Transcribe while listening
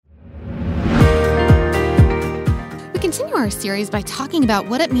continue our series by talking about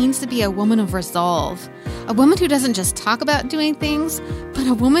what it means to be a woman of resolve. A woman who doesn't just talk about doing things, but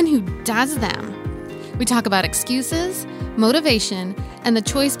a woman who does them. We talk about excuses, motivation, and the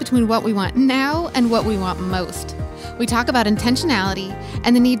choice between what we want now and what we want most. We talk about intentionality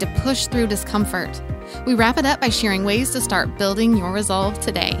and the need to push through discomfort. We wrap it up by sharing ways to start building your resolve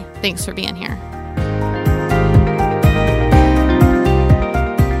today. Thanks for being here.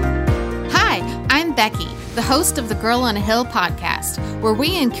 Hi, I'm Becky, the host of the Girl on a Hill podcast, where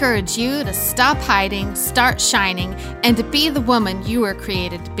we encourage you to stop hiding, start shining, and to be the woman you were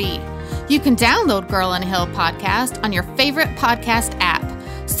created to be. You can download Girl on a Hill podcast on your favorite podcast app,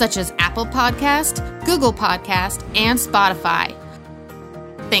 such as Apple Podcast, Google Podcast, and Spotify.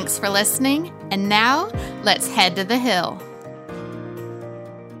 Thanks for listening, and now let's head to the hill.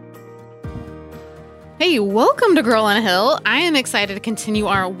 Hey, welcome to Girl on a Hill. I am excited to continue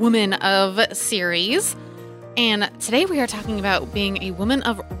our Woman of series. And today we are talking about being a woman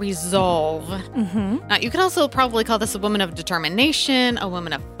of resolve. Now, you could also probably call this a woman of determination, a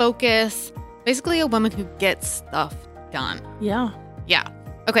woman of focus, basically a woman who gets stuff done. Yeah.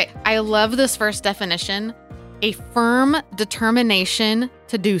 Okay, I love this first definition. A firm determination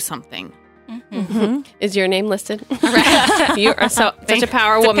to do something. Is your name listed? You are such a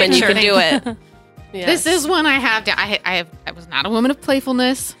power woman. You can do it. Yes. This is one I have down. I was not a woman of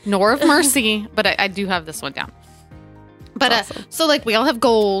playfulness nor of mercy, but I do have this one down. But awesome. So like we all have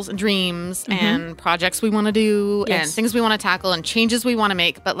goals and dreams and projects we want to do and things we want to tackle and changes we want to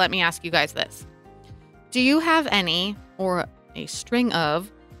make. But let me ask you guys this. Do you have any or a string of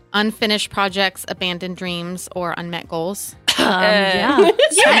unfinished projects, abandoned dreams, or unmet goals? Yeah.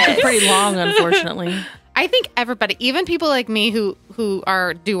 Yes. Pretty long, unfortunately. I think everybody, even people like me who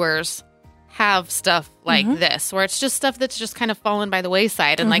are doers, have stuff like this, where it's just stuff that's just kind of fallen by the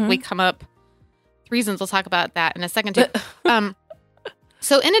wayside. And like we come up with reasons. We'll talk about that in a second too.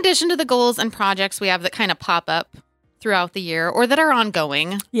 So in addition to the goals and projects we have that kind of pop up throughout the year or that are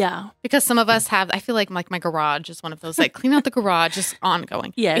ongoing. Yeah. Because some of us have, I feel like my garage is one of those, like clean out the garage is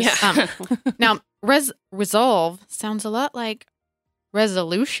ongoing. Yes. Yeah. Now, resolve sounds a lot like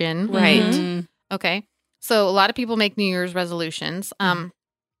resolution. Right. Okay. So a lot of people make New Year's resolutions.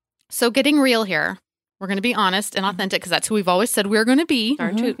 So getting real here, we're going to be honest and authentic because that's who we've always said we're going to be.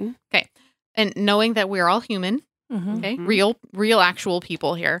 Okay. And knowing that we're all human. Okay. Real actual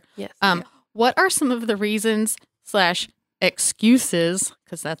people here. Yes. What are some of the reasons / excuses,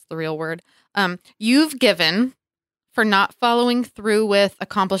 because that's the real word, you've given for not following through with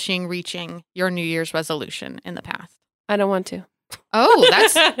reaching your New Year's resolution in the past? I don't want to. Oh,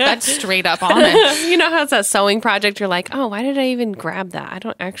 that's straight up honest. You know how it's that sewing project? You're like, oh, why did I even grab that? I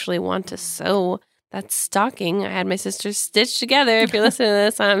don't actually want to sew that stocking. I had my sister stitch together. If you're listening to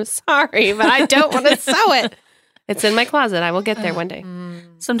this, I'm sorry, but I don't want to sew it. It's in my closet. I will get there one day.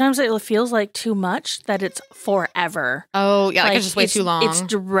 Sometimes it feels like too much that it's forever. Oh, yeah, like it's just way too long. It's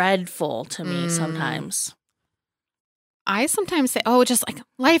dreadful to me sometimes. I sometimes say, oh, just like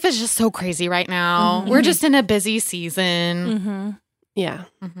life is just so crazy right now. We're just in a busy season. Yeah.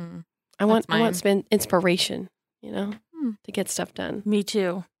 I want inspiration, to get stuff done. Me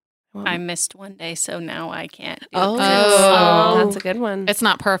too. I missed one day, so now I can't do it. Oh, that's a good one. It's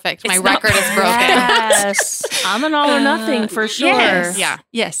not perfect. My record is broken. Yes. I'm an all or nothing for sure. Yes. Yeah.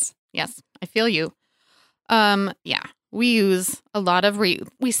 Yes. Yes. I feel you. Yeah. We use a lot of we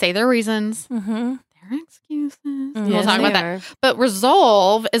say their reasons. Their excuses. We'll talk about that. But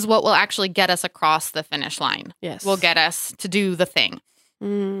resolve is what will actually get us across the finish line. Yes. Will get us to do the thing.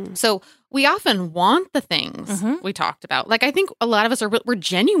 So we often want the things we talked about. Like, I think a lot of us we're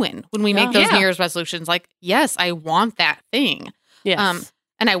genuine when we make those New Year's resolutions. Like, yes, I want that thing. Yes.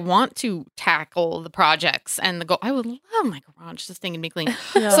 And I want to tackle the projects and the goal. I would love my garage, this thing, and be clean.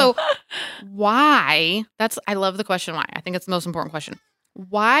 So why? I love the question why. I think it's the most important question.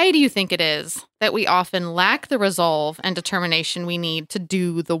 Why do you think it is that we often lack the resolve and determination we need to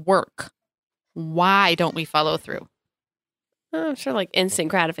do the work? Why don't we follow through? I'm sure like instant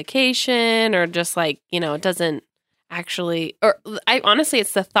gratification or just like, it doesn't actually, honestly,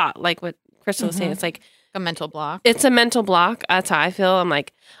 it's the thought, like what Crystal was saying. It's like a mental block. It's a mental block. That's how I feel. I'm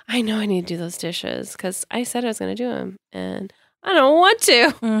like, I know I need to do those dishes because I said I was going to do them and I don't want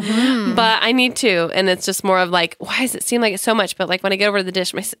to, but I need to. And it's just more of like, why does it seem like it's so much? But like when I get over to the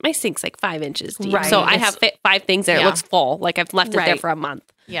dish, my sink's like 5 inches deep. Right. So I have 5 things there. It looks full. Like I've left it there for a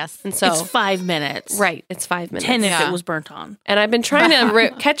month. Yes. And so it's 5 minutes. Right. It's 5 minutes. 10 if it was burnt on. And I've been trying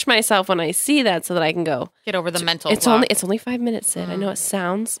to catch myself when I see that so that I can go. Get over the mental block. block. It's only 5 minutes, Sid. I know it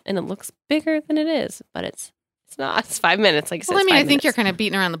sounds and it looks bigger than it is, but it's It's not. It's 5 minutes. Like I said, Well, I mean, it's I 5 think you're minutes. kind of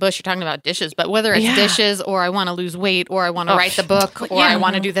beating around the bush. You're talking about dishes, but whether it's Yeah. dishes or I want to lose weight or I want to write the book or I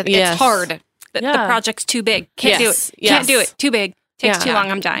want to do that, Yes. it's hard. The Yeah. project's too big. Can't do Yes. it. Can't Yes. do it. Too big. Takes Yeah. too long.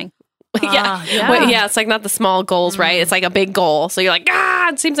 I'm dying. yeah. Yeah. Well, yeah, it's like not the small goals, right? It's like a big goal. So you're like,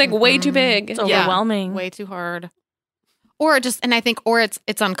 it seems like way too big. It's Yeah. overwhelming. Way too hard. Or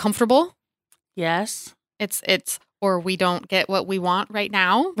it's uncomfortable. Yes. It's or we don't get what we want right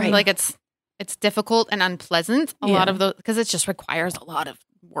now. Right. Like it's difficult and unpleasant. A lot Yeah. of those because it just requires a lot of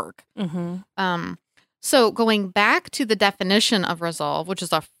work. Mm-hmm. So going back to the definition of resolve, which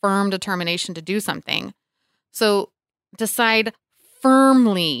is a firm determination to do something. So decide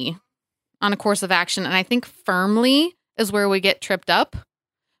firmly on a course of action. And I think firmly is where we get tripped up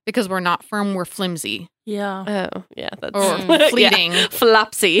because we're not firm, we're flimsy Yeah. Oh, yeah. That's or fleeting. Yeah.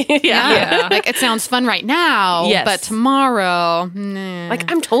 Flopsy. yeah. Like it sounds fun right now, Yes. but tomorrow, nah. Like,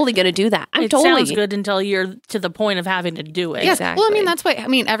 I'm totally going to do that. I'm It totally. sounds good until you're to the point of having to do it. Yes. Well, I mean, Exactly. that's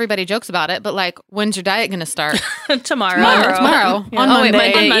why, everybody jokes about it, but like, when's your diet going to start? Tomorrow. Tomorrow. Yeah. On Oh, wait,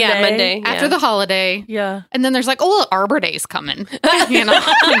 Monday. Monday. Yeah, Monday. Monday. After the holiday. Yeah. And then there's like, well, Arbor Day's coming. You know?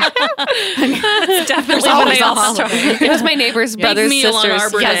 It's definitely always when I a also. holiday. It was my neighbor's brother's meal on sister's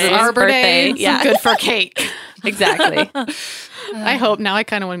Arbor Day. cousin's Arbor birthday. Day. Yeah, Good for cake. exactly. I hope. Now I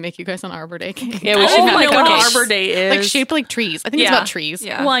kind of want to make you guys an Arbor Day cake. Yeah, we I should don't have know like what a Arbor Day is. Like shaped like trees. I think it's Yeah. about trees.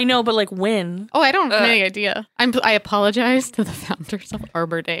 Yeah. Well, I know, but like when? Oh, I don't have any idea. I apologize to the founders of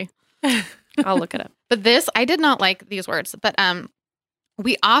Arbor Day. I'll look it up. But this, I did not like these words. But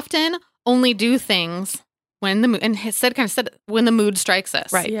we often only do things when the mood, and he said when the mood strikes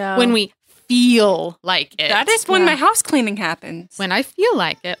us. Right. Yeah. When we feel like it. That is when Yeah. my house cleaning happens. When I feel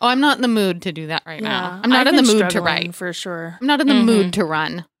like it. Oh, I'm not in the mood to do that right now. Yeah. I'm not I've in the been mood to struggling write. for sure. I'm not in the mood to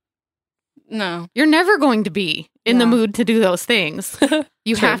run. No. You're never going to be in the Yeah. mood to do those things.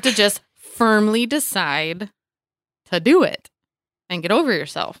 You True. have to just firmly decide to do it and get over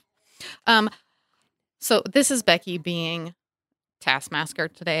yourself. So this is Becky being taskmaster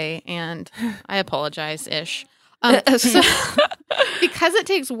today, and I apologize-ish. So, because it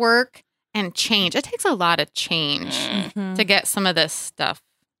takes work and change, it takes a lot of change Mhm. to get some of this stuff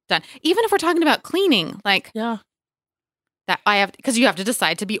done. Even if we're talking about cleaning, like Yeah. that because you have to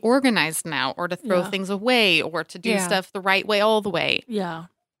decide to be organized now or to throw Yeah. things away or to do Yeah. stuff the right way all the way. Yeah.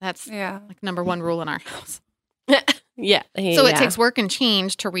 That's Yeah. like number one rule in our house. Yeah. So it takes work and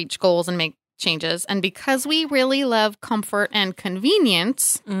change to reach goals and make changes. And because we really love comfort and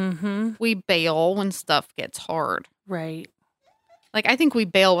convenience, Mm-hmm. we bail when stuff gets hard. Right. Like I think we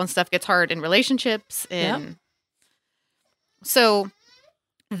bail when stuff gets hard in relationships. So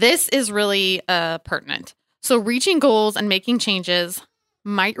this is really pertinent. So reaching goals and making changes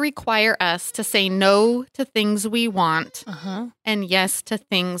might require us to say no to things we want Uh-huh. and yes to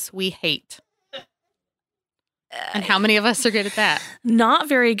things we hate. And how many of us are good at that? Not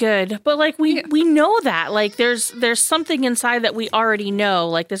very good, but like we know that like there's something inside that we already know.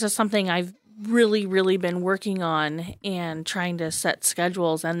 Like this is something I've really been working on and trying to set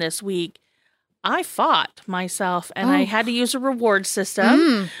schedules. And this week I fought myself and I had to use a reward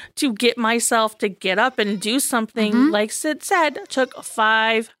system to get myself to get up and do something. Like Sid said, took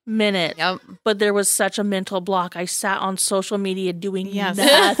 5 minutes. Yep. But there was such a mental block. I sat on social media doing Yes.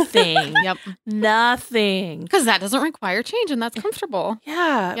 nothing. Yep. Nothing. Because that doesn't require change and that's comfortable.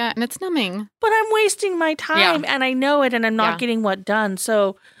 Yeah. Yeah. And it's numbing. But I'm wasting my time and I know it and I'm not Yeah. getting what done.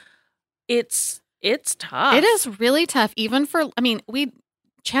 So it's tough. It is really tough, even we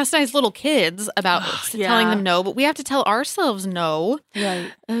chastise little kids about telling them no, but we have to tell ourselves no.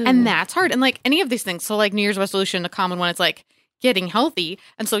 Right. And that's hard. And like any of these things, so like New Year's resolution, a common one, it's like getting healthy.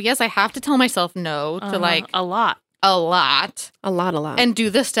 And so, yes, I have to tell myself no to like a lot. a lot a lot. and do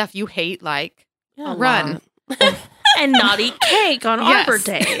the stuff you hate, like Yeah. run. And not eat cake on Yes, Arbor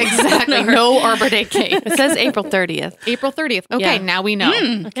Day. Exactly. No Arbor Day cake. It says April 30th. April 30th. Okay, Yeah. now we know.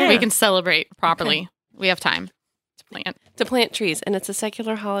 okay. We can celebrate properly. We have time to plan. To plant trees, and it's a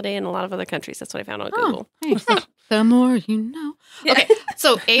secular holiday in a lot of other countries. That's what I found on Oh, Google. nice. The more you know. Okay,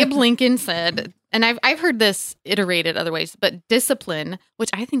 so Abe Lincoln said, and I've heard this iterated other ways, but discipline, which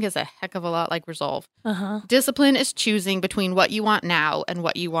I think is a heck of a lot like resolve. Uh-huh. Discipline is choosing between what you want now and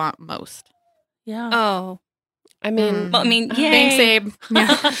what you want most. Yeah. Oh. I mean, Well, I mean, yay. Thanks, Abe.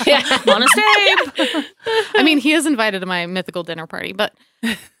 Yeah. Honest Abe. I mean, he is invited to my mythical dinner party, but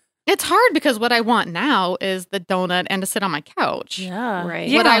it's hard because what I want now is the donut and to sit on my couch. Yeah.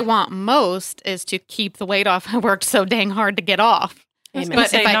 right. What Yeah. I want most is to keep the weight off I worked so dang hard to get off. Amen. gonna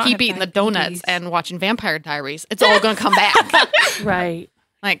But say if I not keep have eating the diabetes. donuts and watching Vampire Diaries, it's all going to come back. Right.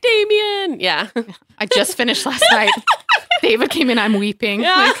 Like, Damien. Yeah. I just finished last night. David came in, I'm weeping.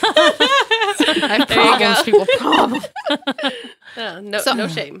 Yeah. I have problems, people. Problems. No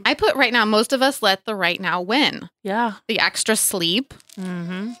shame. I put right now, most of us let the right now win. Yeah. The extra sleep,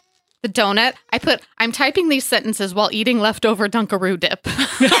 Mm-hmm. the donut. I'm typing these sentences while eating leftover Dunkaroo dip. Ooh,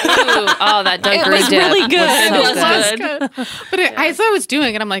 oh, that Dunkaroo was dip really good. was so It was good. good. But as I was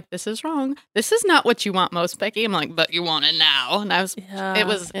doing it, I'm like, this is wrong. This is not what you want most, Becky. I'm like, but you want it now. And it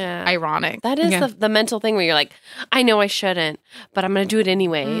was Yeah. ironic. That is Yeah. the mental thing where you're like, I know I shouldn't, but I'm going to do it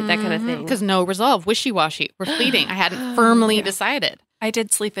anyway. That kind of thing. Because no resolve, wishy-washy. We're fleeting. I hadn't firmly decided. I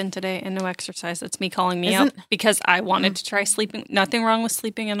did sleep in today and no exercise. That's me calling me Isn't- out because I wanted to try sleeping. Nothing wrong with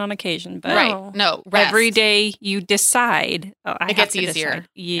sleeping in on occasion, but Right. No, rest. every day you decide. Oh, I It have gets to easier. decide.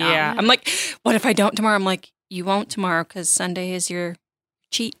 Yeah. I'm like, what if I don't tomorrow? I'm like, you won't tomorrow because Sunday is your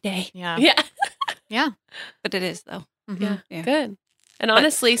cheat day. Yeah. Yeah. Yeah. But it is, though. Mhm. Yeah. Good. And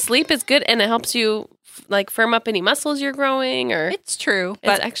honestly, sleep is good and it helps you like firm up any muscles you're growing or It's true. it's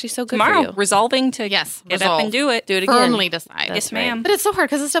But actually so good tomorrow, for you. resolving to Yes. get resolve. up and do it. Do it again. Firmly decide. That's Yes, right. ma'am. But it's so hard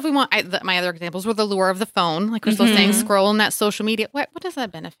because the stuff we want, my other examples were the lure of the phone. Like we're still saying, scrolling that social media. What does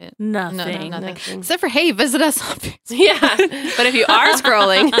that benefit? Nothing. Nothing. Nothing. Except for, hey, visit us on Facebook. Yeah. But if you are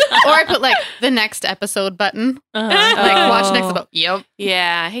scrolling, Or I put like the next episode button. Like watch next episode. Yep.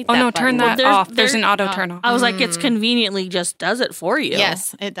 yeah, I hate Oh, that. no, turn button. that Well, off. There's an auto turn off. I was like, it's conveniently just does it for you.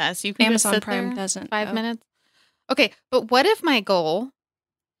 Yes, it does. You can Amazon just sit Prime there doesn't, 5 though. minutes. Okay, but what if my goal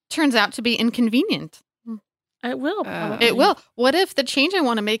turns out to be inconvenient? It will. probably. It will. What if the change I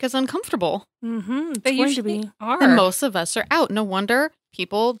want to make is uncomfortable? Mm-hmm. It's They going to usually be. are. Then most of us are out. No wonder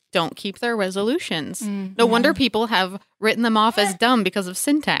people don't keep their resolutions. Mm. No wonder people have written them off as dumb because of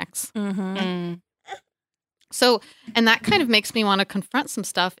syntax. Mm-hmm. Mm. So, and that kind of makes me want to confront some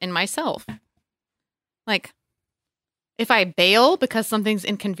stuff in myself. Like, if I bail because something's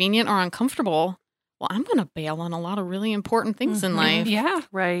inconvenient or uncomfortable, well, I'm going to bail on a lot of really important things in Mhm. life. Yeah.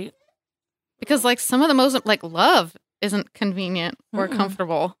 Right. Because, like, some of the most, like, love isn't convenient or Mm-mm.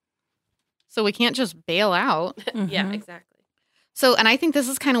 comfortable. So we can't just bail out. Yeah, Mhm. exactly. So, and I think this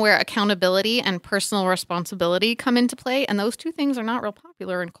is kind of where accountability and personal responsibility come into play. And those two things are not real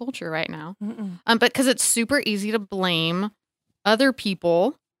popular in culture right now. Mm-mm. But because it's super easy to blame other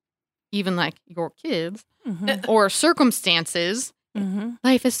people, even like your kids, Mhm. or circumstances. Mhm.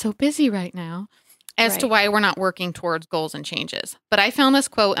 Life is so busy right now, as to Right. why we're not working towards goals and changes. But I found this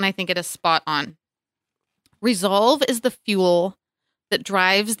quote and I think it is spot on. Resolve is the fuel that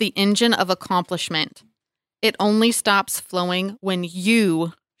drives the engine of accomplishment. It only stops flowing when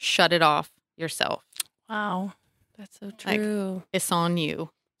you shut it off yourself. Wow. That's so true. It's on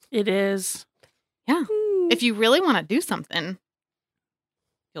you. It is. Yeah. If you really want to do something,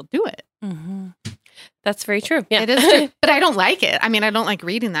 you'll do it. Mm-hmm. That's very true. Yeah. It is true. But I don't like it. I mean, I don't like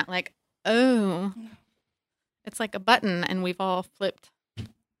reading that. Like, oh, it's like a button and we've all flipped.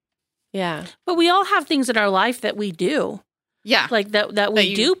 Yeah. But we all have things in our life that we do. Yeah. Like that we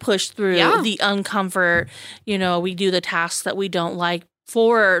you- do push through Yeah. the uncomfort. You know, we do the tasks that we don't like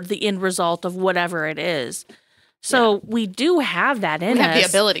for the end result of whatever it is. So we do have that in we us. have the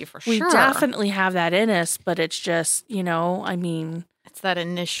ability for We sure. definitely have that in us, but it's just, you know, I mean, It's that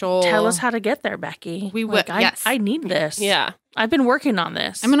initial. tell us how to get there, Becky. We like, will- yes. I need this. Yeah. I've been working on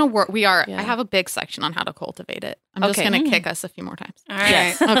this. I'm going to work. We are. Yeah. I have a big section on how to cultivate it. I'm just Okay. going to kick us a few more times. All right.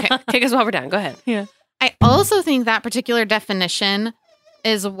 Yes. Okay. Kick us while we're down. Go ahead. I also think that particular definition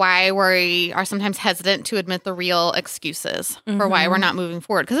is why we are sometimes hesitant to admit the real excuses for why we're not moving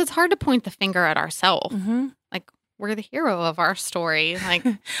forward. Because it's hard to point the finger at ourselves. hmm We're the hero of our story. Like,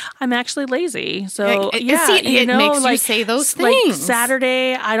 I'm actually lazy. So, Like, yeah, see, you it know, makes you like, say those like things.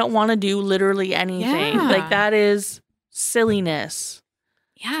 Saturday, I don't want to do literally anything. Yeah. Like that is silliness.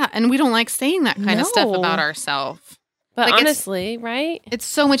 yeah. And we don't like saying that kind of stuff No. about ourselves. But Like, it's- honestly, right? It's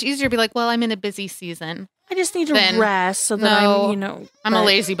so much easier to be like, well, I'm in a busy season. I just need to Then- rest so that No, I'm, you know, I'm a but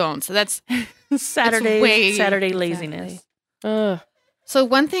lazy bone. So that's Saturday way- laziness. Ugh. so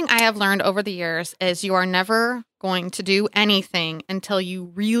one thing I have learned over the years is you are never going to do anything until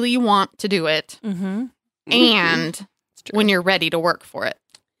you really want to do it Mm-hmm. and when you're ready to work for it.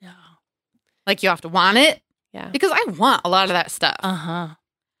 Yeah. Like you have to want it Yeah. because I want a lot of that stuff, Uh-huh.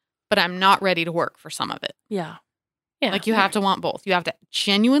 but I'm not ready to work for some of it. Yeah. Yeah. Like you have to want both. You have to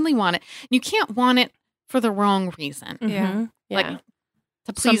genuinely want it. You can't want it for the wrong reason. Yeah. Mhm. Yeah. Like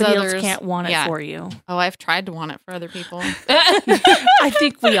to please Somebody others. else can't want it Yeah. for you. Oh, I've tried to want it for other people. I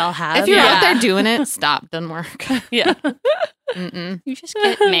think we all have. If you're yeah. out there doing it, stop. Doesn't work. yeah. Mm-mm. You just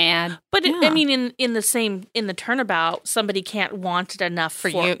get mad. But Yeah. I mean, in the turnabout, somebody can't want it enough for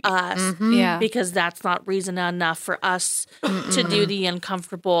you. us Mhm. Yeah. because that's not reason enough for us to do the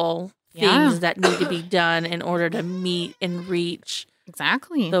uncomfortable things that need to be done in order to meet and reach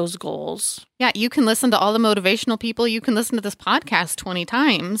Exactly. those goals. Yeah, you can listen to all the motivational people. You can listen to this podcast 20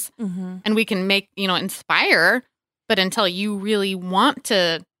 times Mm-hmm. and we can make, inspire. But until you really want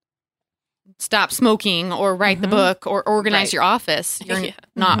to stop smoking or write the book or organize your office, you're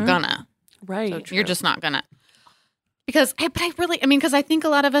not gonna. Right. You're just not gonna. Because I think a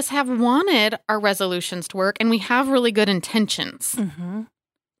lot of us have wanted our resolutions to work and we have really good intentions. Mm-hmm.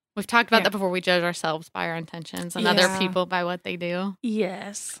 We've talked about that before. We judge ourselves by our intentions and other people by what they do.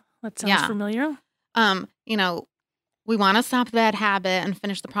 Yes. That sounds familiar. We want to stop the bad habit and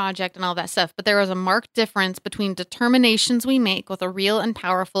finish the project and all that stuff. But there is a marked difference between determinations we make with a real and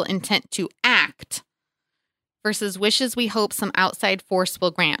powerful intent to act versus wishes we hope some outside force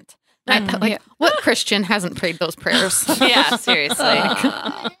will grant. What Christian hasn't prayed those prayers? Yeah, seriously.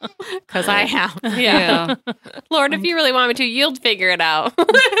 Because I have. Yeah. Lord, if you really want me to, you'll figure it out.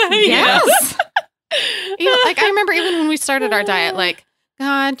 Yes. I remember even when we started our diet,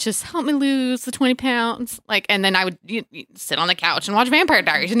 God, just help me lose the 20 pounds. And then I would sit on the couch and watch Vampire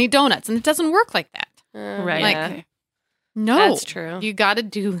Diaries and eat donuts. And it doesn't work like that. Right. No. That's true. You got to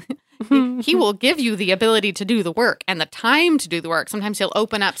do... He will give you the ability to do the work and the time to do the work. Sometimes he'll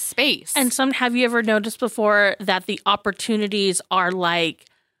open up space. And have you ever noticed before that the opportunities are blatant?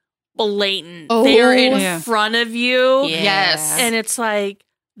 Oh, they're in front of you. Yes. And it's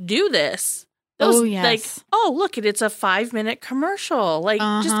do this. Yes. Look, it's a 5-minute commercial.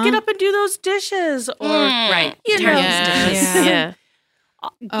 Just get up and do those dishes. Or, Right. Yes. Yeah.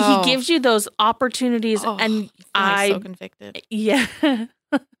 He gives you those opportunities. And I'm so convicted. Yeah.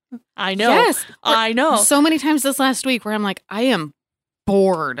 I know. Yes. I know. So many times this last week where I'm I am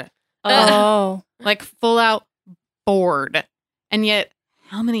bored. Oh. Full out bored. And yet,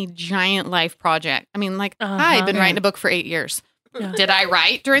 how many giant life projects? I've been writing a book for 8 years. Yeah. Did I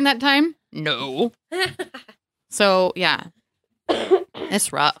write during that time? No. So, yeah.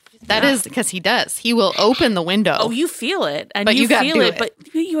 It's rough. That is because he does. He will open the window. Oh, you feel it. And But you gotta feel do it, it.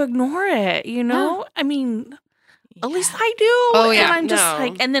 but you ignore it, At least I do. Oh, yeah. And I'm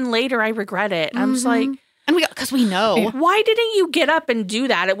just and then later I regret it. I'm just and because we know. why didn't you get up and do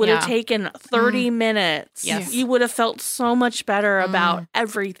that? It would have taken 30 minutes. Yes. You would have felt so much better about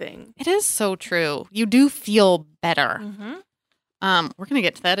everything. It is so true. You do feel better. Mm-hmm. We're going to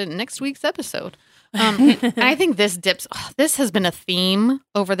get to that in next week's episode. And I think this has been a theme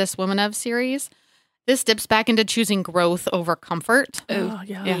over this Woman of series. This dips back into choosing growth over comfort. Oh,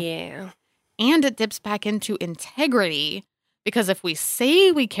 Yeah. And it dips back into integrity because if we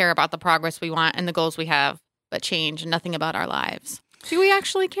say we care about the progress we want and the goals we have, but change nothing about our lives, do we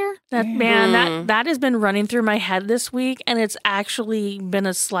actually care? That has been running through my head this week, and it's actually been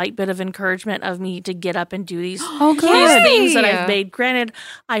a slight bit of encouragement of me to get up and do these, these things that I've made. Granted,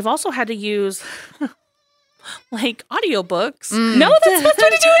 I've also had to use audiobooks. No, that's supposed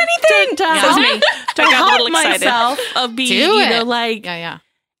to do anything. To help myself of being, Yeah.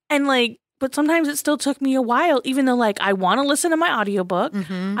 And but sometimes it still took me a while, even though I want to listen to my audiobook.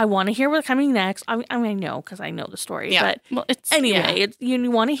 Mm-hmm. I want to hear what's coming next. I know because I know the story. Yeah. But it's you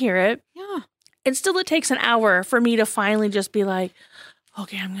want to hear it. Yeah. And still it takes an hour for me to finally just be okay,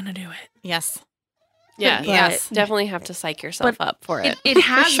 I'm going to do it. Yes. Yeah. But- Yes. Definitely have to psych yourself up for it. It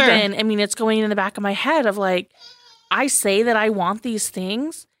has sure. been. It's going in the back of my head of I say that I want these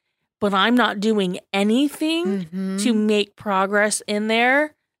things, but I'm not doing anything to make progress in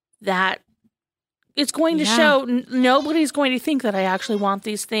there that it's going to show nobody's going to think that I actually want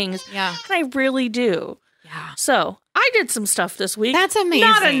these things. Yeah. And I really do. Yeah. So I did some stuff this week. That's amazing.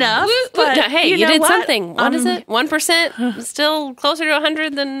 Not enough. But hey, you know did what? something. What is it? 1%? Still closer to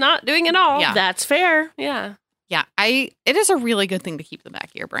 100 than not doing it all. Yeah. That's fair. Yeah. Yeah. It is a really good thing to keep in the back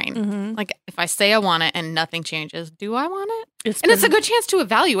of your brain. Mm-hmm. If I say I want it and nothing changes, do I want it? It's And it's a good chance to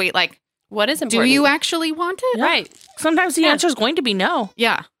evaluate, What is do important? you actually want it? Yeah. Right. Sometimes the answer is going to be no.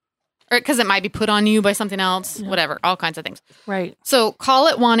 Yeah. Or because it might be put on you by something else, whatever, all kinds of things. Right. So call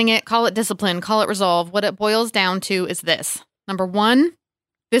it wanting it, call it discipline, call it resolve. What it boils down to is this. Number 1,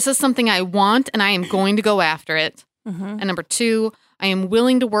 this is something I want and I am going to go after it. Mm-hmm. And number 2, I am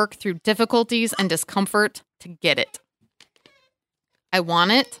willing to work through difficulties and discomfort to get it. I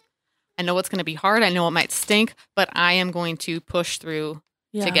want it. I know it's going to be hard. I know it might stink, but I am going to push through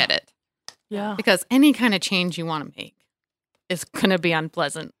to get it. Yeah. Because any kind of change you want to make is going to be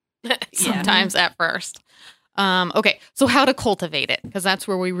unpleasant. Sometimes at first. Okay, so how to cultivate it, because that's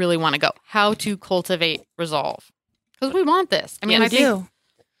where we really want to go. How to cultivate resolve, because we want this. I mean, I I think do.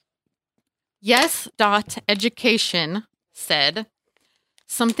 Yes.Education said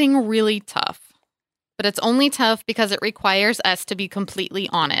something really tough, but it's only tough because it requires us to be completely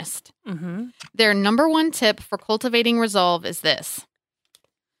honest. Mm-hmm. Their number one tip for cultivating resolve is this: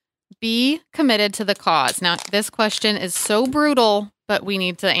 be committed to the cause. Now, this question is so brutal, but we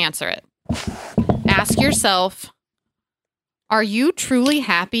need to answer it. Ask yourself, are you truly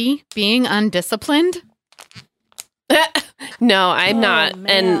happy being undisciplined? No, I'm not. Man.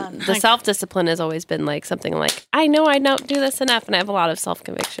 And the self-discipline has always been like something like, I know I don't do this enough. And I have a lot of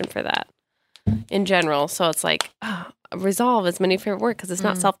self-conviction for that in general. So it's like, resolve is my favorite word because it's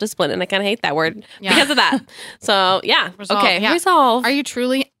not self-discipline. And I kind of hate that word because of that. So yeah. Resolve, Okay. yeah. Resolve. Are you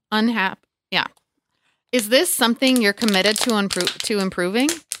truly unhappy? Yeah. Is this something you're committed to improving?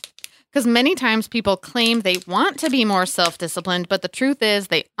 Because many times people claim they want to be more self-disciplined, but the truth is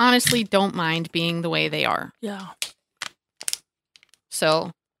they honestly don't mind being the way they are. Yeah.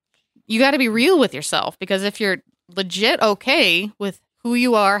 So you got to be real with yourself, because if you're legit okay with who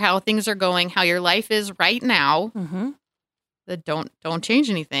you are, how things are going, how your life is right now, Mm-hmm. then don't change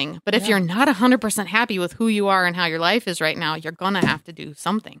anything. But if Yeah. you're not 100% happy with who you are and how your life is right now, you're going to have to do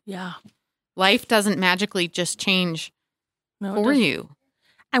something. Yeah. Life doesn't magically just change No, it for doesn't. you.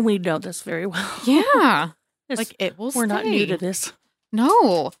 And we know this very well. Yeah. It's- Like it will we're not new stay. to this.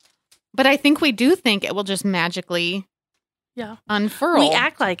 No. But I think we do think it will just magically Yeah. unfurl. We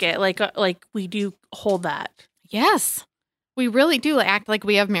act like it, like we do hold that. Yes. We really do act like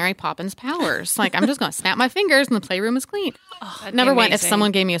we have Mary Poppins powers. Like, I'm just going to snap my fingers and the playroom is clean. That'd be Number one, if amazing.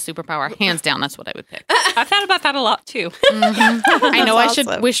 someone gave me a superpower, hands down, that's what I would pick. I've thought about that a lot too. Mhm. I know I That's should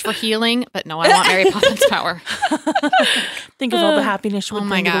awesome. wish for healing, but no, I want Mary Poppins power. Think of all the happiness you would Oh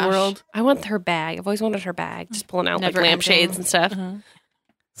my bring to the gosh. world. I want her bag. I've always wanted her bag. Just pulling out Never like lampshades ending. and stuff. Uh-huh.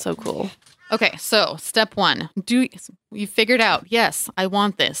 So cool. Okay, so step one, you figured out, yes, I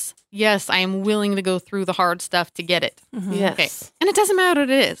want this. Yes, I am willing to go through the hard stuff to get it. Mhm. Yes. Okay. And it doesn't matter what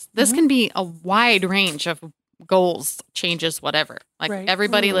it is. This can be a wide range of goals, changes, whatever. Like Right.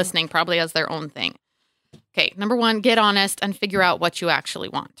 everybody listening probably has their own thing. Okay, number one, get honest and figure out what you actually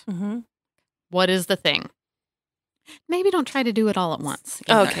want. Mhm. What is the thing? Maybe don't try to do it all at once.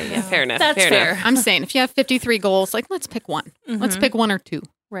 either. Okay. Yeah. Fair enough. That's fair. I'm saying if you have 53 goals, like let's pick one. Let's Mhm. pick one or two.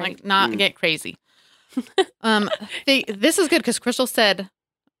 Right. Like not get crazy. This is good because Crystal said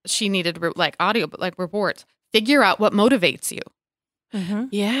she needed like audio, but like rewards. Figure out what motivates you. Mhm.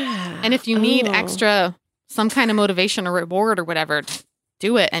 Yeah. And if you need Oh. extra, some kind of motivation or reward or whatever,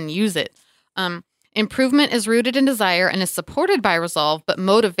 do it and use it. Improvement is rooted in desire and is supported by resolve, but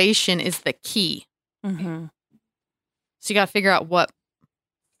motivation is the key. Mhm. So you got to figure out what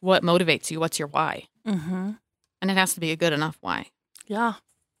motivates you. What's your why? Mhm. And it has to be a good enough why. Yeah.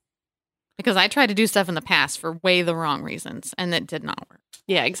 Because I tried to do stuff in the past for way the wrong reasons, and it did not work.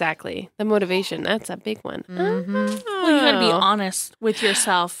 Yeah, exactly. The motivation. That's a big one. Mhm. Well, you got to be Oh. honest with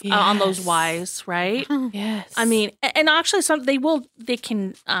yourself on those Yes. whys, right? Yes. I mean, and actually, they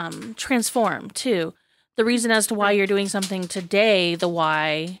can transform too. The reason as to why you're doing something today, the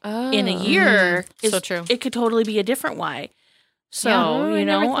why in a year, is So true. It could totally be a different why. So Yeah. you I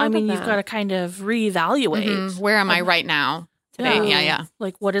never know, thought of you've that. got to kind of reevaluate. Mhm. Where am I right now? Today? Yeah.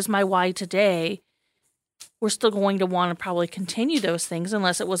 Like, what is my why today? We're still going to want to probably continue those things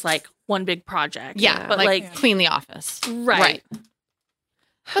unless it was like one big project. Yeah, but like clean the office. right.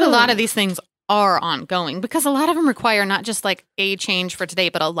 But a lot of these things are ongoing because a lot of them require not just like a change for today,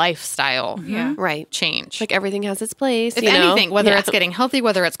 but a lifestyle Yeah. right. change. Like everything has its place. if you know? anything, whether Yeah. it's getting healthy,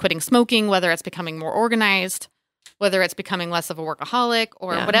 whether it's quitting smoking, whether it's becoming more organized, whether it's becoming less of a workaholic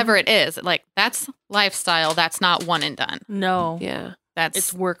or Yeah. whatever it is, like that's lifestyle. That's not one and done. No, Yeah. That's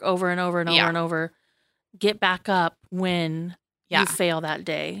it's work over and over and over Yeah. and over. Get back up when Yeah. you fail that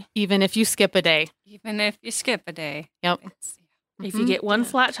day. even if you skip a day. Even if you skip a day. Yep. It's, If you get one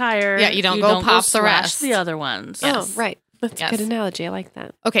flat tire, Yeah, you don't go pop the slash rest. the other ones. Yes. Oh, right. That's Yes. a good analogy. I like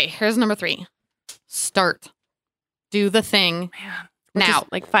that. Okay, here's number 3. Start. Do the thing Man, now.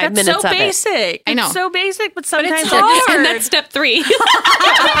 Like 5 that's minutes so of it. basic. I know. It's so basic, but sometimes it's it just- hard. And that's step 3.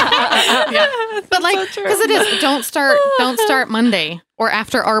 Yeah. But like, because it is, don't start Monday or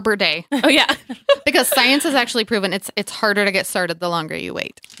after Arbor Day, Oh, yeah. because science has actually proven it's harder to get started the longer you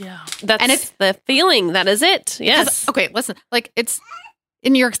wait. Yeah. That's And it's- the feeling. That is it. 'Cause- Yes. Okay, listen, like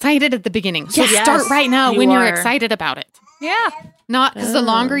and you're excited at the beginning. So Yes, start right now you when you're are. excited about it. yeah. Not because the Oh.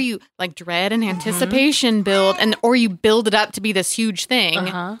 longer you like dread and anticipation build or you build it up to be this huge thing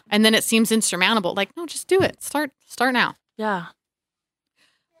Uh-huh. and then it seems insurmountable. Like, no, just do it. Start now. Yeah.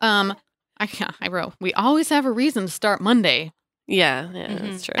 I wrote, we always have a reason to start Monday. Yeah. Mm-hmm.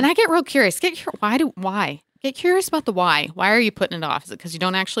 That's true. And I get real curious. Why? Get curious about the why. Why are you putting it off? Is it because you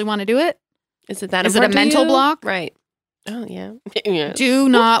don't actually want to do it? is it that is it a important to mental you? block? Right. Oh, yeah. Yeah. Do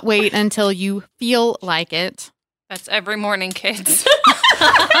not wait until you feel like it. That's every morning, kids.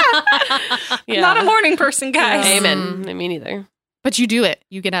 Yeah. Not a morning person, guys. Amen. Me neither. But you do it.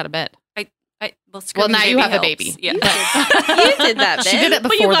 You get out of bed. Well, now you have a helps. baby. Yeah. You did that, She did it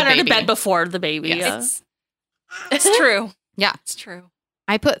before But you got the out of baby. bed before the baby. Yes. It's true. Yeah. It's true.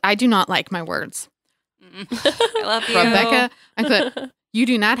 I do not like my words. I love you. Rebecca, I put, you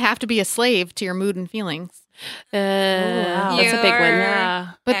do not have to be a slave to your mood and feelings. That's a big one.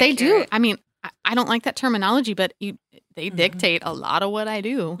 Yeah. But they do. Accurate. I mean, I don't like that terminology, but they dictate a lot of what I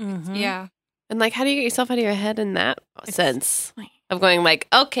do. Mhm. Yeah. And like, how do you get yourself out of your head in that It's- sense of going like,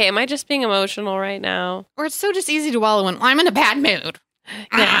 okay, am I just being emotional right now? Or it's so just easy to wallow in, I'm in a bad mood.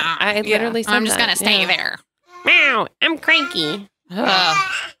 Yeah, I literally said I'm just that. going to stay Yeah. there. Meow, I'm cranky.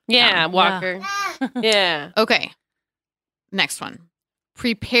 Yeah, Walker. Yeah. Okay. Next one.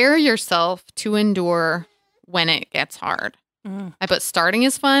 Prepare yourself to endure when it gets hard. Mm. I put starting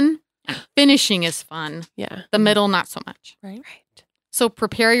is fun and finishing is fun. Yeah. The middle, not so much. Right. So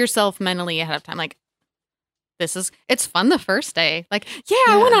prepare yourself mentally ahead of time. Like, it's fun the first day. Like,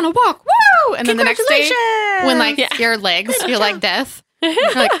 I went on a walk. Woo! And then the next day, when like your legs feel like death,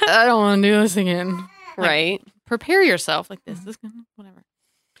 you're like, I don't want to do this again. Right. Prepare yourself. Like, this is gonna, whatever.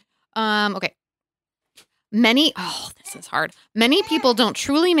 Okay. This is hard. Many people don't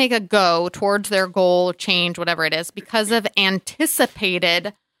truly make a go towards their goal, change, whatever it is, because of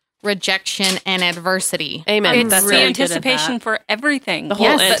anticipated rejection and adversity. Amen. It's That's the really really good at anticipation that. for everything. The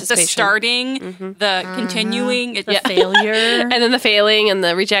whole the anticipation. starting, Mhm. the continuing. The failure. And then the failing and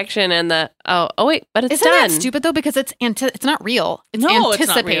the rejection and the oh wait, but it's Isn't done. that stupid though? Because it's not real. It's No, it's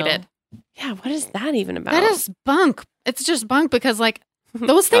not anticipated. real. Yeah, what is that even about? That is bunk. It's just bunk because like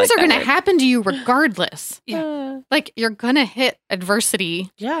those I things like are going that to word. happen to you regardless. Yeah. Like you're going to hit adversity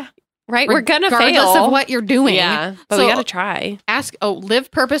Yeah. Right, we're gonna regardless fail. of what you're doing. Yeah, but So- we gotta try. Live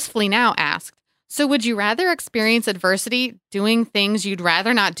purposefully now asked. So would you rather experience adversity doing things you'd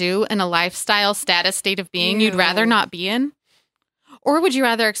rather not do in a lifestyle status state of being you'd rather Ew. not be in? Or would you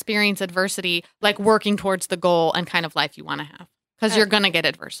rather experience adversity like working towards the goal and kind of life you want to have? Because you're going to get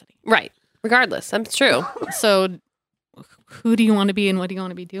adversity. Right, regardless, that's true. So who do you want to be and what do you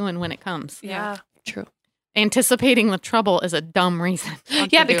want to be doing when it comes? Yeah. True. Anticipating the trouble is a dumb reason.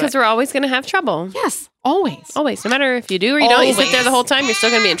 not Yeah, to do because it. we're always gonna have trouble. Yes, always. Always, no matter if you do or you don't, you sit there Always. the whole time. You're still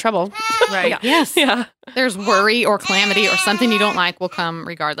gonna be in trouble. Right. Yes. Yeah. There's worry or calamity or something you don't like will come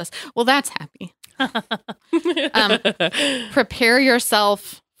regardless. Well, that's happy. Prepare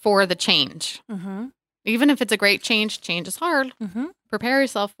yourself for the change. Mm-hmm. Even if it's a great change is hard. Mm-hmm. Prepare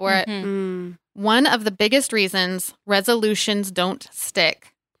yourself for it. Mhm. Mm. One of the biggest reasons resolutions don't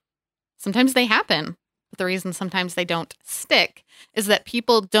stick, sometimes they happen, but the reason sometimes they don't stick is that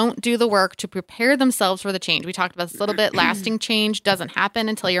people don't do the work to prepare themselves for the change. We talked about this a little bit. Lasting change doesn't happen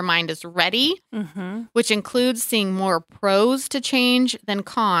until your mind is ready, Mm-hmm. which includes seeing more pros to change than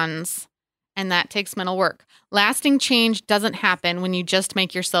cons, and that takes mental work. Lasting change doesn't happen when you just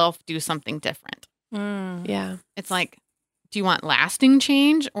make yourself do something different. Mm. Yeah. It's like, do you want lasting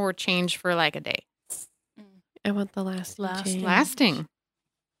change or change for like a day? I want the last Lasting. Lasting.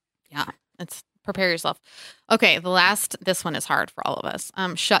 Yeah, it's prepare yourself. Okay, this one is hard for all of us.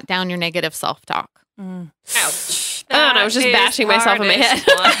 Shut down your negative self-talk. Mm. Ouch. Oh, and I was just That is bashing myself in my head.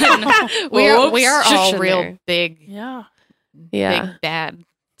 hardest one. We are Shush all in real there. big, Yeah. Yeah. big bad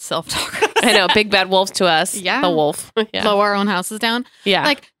self-talk. I know, big bad wolf to us. Yeah. The wolf. Yeah. Blow our own houses down. Yeah.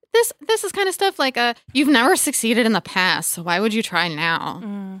 Like this is kind of stuff like you've never succeeded in the past, so why would you try now?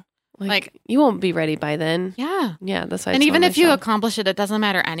 Mm. like- you won't be ready by then. Yeah. Yeah, that's why I And tell even if you myself. accomplish it, it doesn't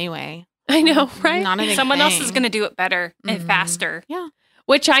matter anyway. I know, right? Not a big Someone else thing. is going to do it better and Mhm. faster. Yeah.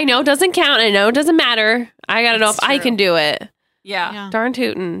 Which I know doesn't count. I know it doesn't matter. I gotta know if It's I true. can do it. Yeah. Yeah. Darn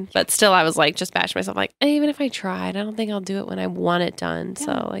tootin'. But still, I was like, just bashing myself. Like, even if I tried, I don't think I'll do it when I want it done.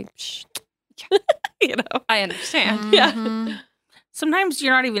 So, like, shh. You know? I understand. Yeah. Mhm. Sometimes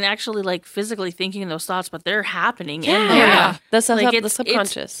you're not even actually like physically thinking those thoughts, but they're happening in Yeah. there. Yeah. The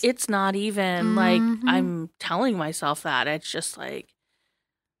subconscious. It's not even like Mhm. I'm telling myself that. It's just like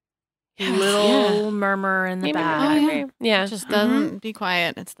Yeah. little murmur in the Maybe back. Oh, yeah. not. Yeah. It just doesn't be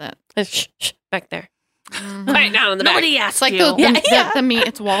quiet. It's that. Shh, shh, back there. Mhm. Right down in the back. Nobody asked It's like you. the mean.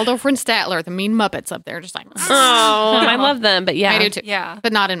 It's Waldorf and Statler, the mean Muppets up there, just like. Oh, I love them. But yeah. I do too, Yeah.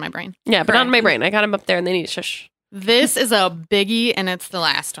 but not in my brain. Yeah, but not in my Correct. brain. I got them up there and they need to shush. This is a biggie, and it's the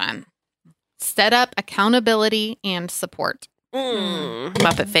last one. Set up accountability and support.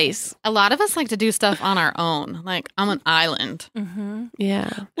 Muppet face. A lot of us like to do stuff on our own. Like I'm an island. Mm-hmm. Yeah.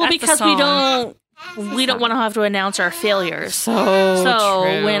 Well, That's the because we song. don't we don't want to have to announce our failures. So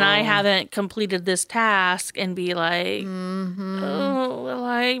true. When I haven't completed this task and be like, oh, well,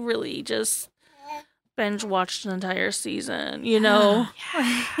 I really just binge watched an entire season, you know?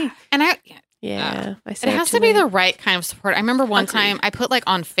 And I I it has to be the right kind of support. I remember one time I put like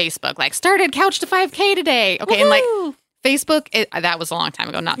on Facebook, like started couch to 5K today. Okay. And like Facebook, that was a long time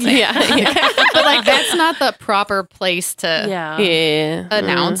ago, not today. But like that's not the proper place to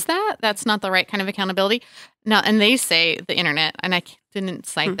announce that. That's not the right kind of accountability. No, and they say the internet, and I didn't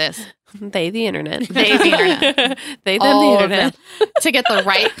cite this. They, the internet. They, the internet. They, them, the internet. To get the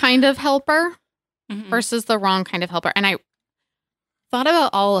right kind of helper versus the wrong kind of helper. And I thought about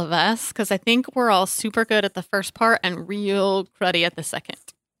all of us because I think we're all super good at the first part and real cruddy at the second.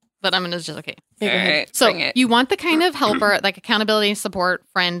 But I'm going to just, okay. All right, So bring it. you want the kind of helper, like accountability, support,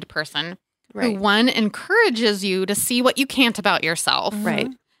 friend person, who one encourages you to see what you can't about yourself. Right.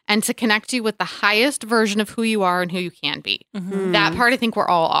 And to connect you with the highest version of who you are and who you can be. That part I think we're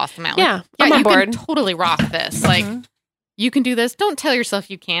all awesome at. Like, I'm on you board. can totally rock this. Like, you can do this. Don't tell yourself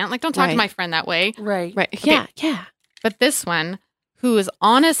you can't. Like, don't talk to my friend that way. Right. Okay. Yeah. But this one, who is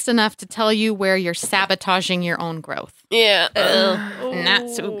honest enough to tell you where you're sabotaging your own growth. Yeah. Not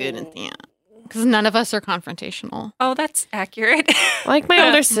so good at that. Because none of us are confrontational. Oh, that's accurate. Like my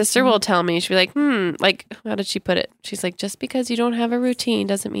older sister will tell me, she'll be like, like, how did she put it? She's like, just because you don't have a routine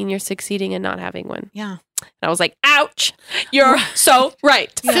doesn't mean you're succeeding in not having one. Yeah. And I was like, ouch, you're so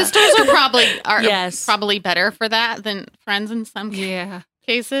right. Sisters are probably Yes. probably better for that than friends in some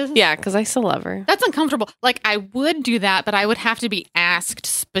cases. Yeah, because I still love her. That's uncomfortable. Like, I would do that, but I would have to be asked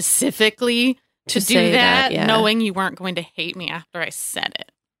specifically to do say that, that, knowing you weren't going to hate me after I said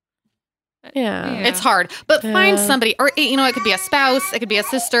it. Yeah. It's hard. But find somebody, or, you know, it could be a spouse, it could be a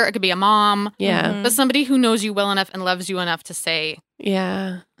sister, it could be a mom. Yeah. But somebody who knows you well enough and loves you enough to say,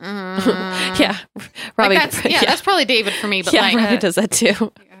 Yeah. mm. Yeah. Like Robbie. that's probably David for me, but yeah, like, Robbie does that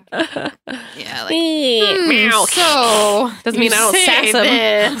too. yeah, like, Meow. so Doesn't mean I don't say sass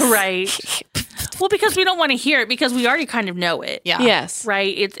him. this. Right. Well, because we don't want to hear it because we already kind of know it. Yeah. Yes.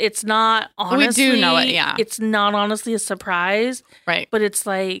 Right. It's not honestly. We do know it, yeah. It's not honestly a surprise, Right. but it's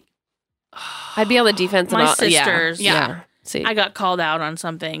like I'd be on the defense. My and all, sisters. Yeah. See. I got called out on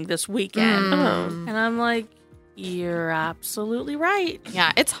something this weekend, Oh. and I'm like, you're absolutely right.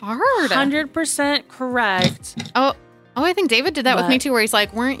 Yeah, it's hard. 100% correct. Oh, I think David did that with But- me too, where he's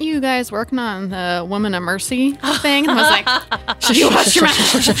like, weren't you guys working on the Woman of Mercy thing? And I was like, should you watch your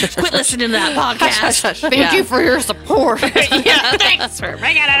mouth? Quit listening to that podcast. Thank you for your support. Yeah, thanks for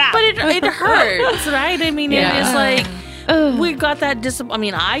bringing it up. But it hurts, right? I mean, Yeah. it is like we got that I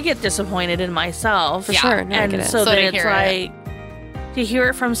mean, I get disappointed in myself. For sure. No, I And get it. so So then to it's hear like to hear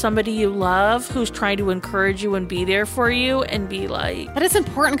it from somebody you love who's trying to encourage you and be there for you and be like, But it's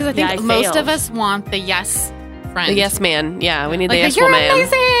important because I think Yeah, I most failed. of us want the yes friend. The yes man. Yeah. We need Like, the yes you're woman.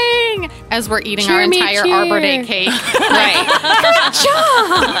 amazing! As we're eating our Cheer me, entire cheer. Arbor Day cake.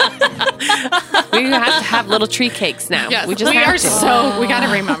 We have to have little tree cakes now. Yes, we just we have are to. so, we got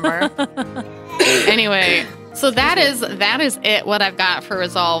to remember. Anyway, so that is it, what I've got for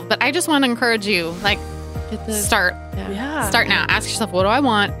resolve. But I just want to encourage you, like, start. yeah. Start now. Ask yourself, what do I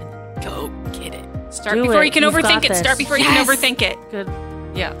want? Go get it. Start Do before it. you can You've overthink got it. this. Start before you Yes. can overthink it. Good.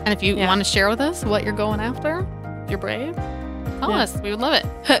 Yeah. And if you Yeah. want to share with us what you're going after, if you're brave, tell us. We would love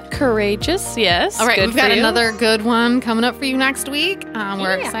it. Courageous. Yes. All right, Good we've got for you. another good one coming up for you next week.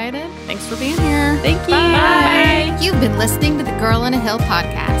 We're excited. Thanks for being here. Thank you. Bye. Bye. You've been listening to the Girl on a Hill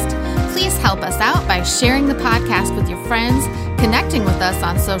podcast. Please help us out by sharing the podcast with your friends, connecting with us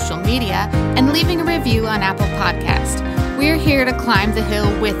on social media, and leaving a review on Apple Podcast. We're here to climb the hill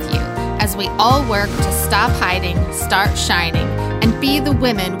with you as we all work to stop hiding, start shining, and be the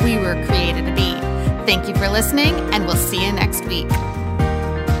women we were created to be. Thank you for listening, and we'll see you next week.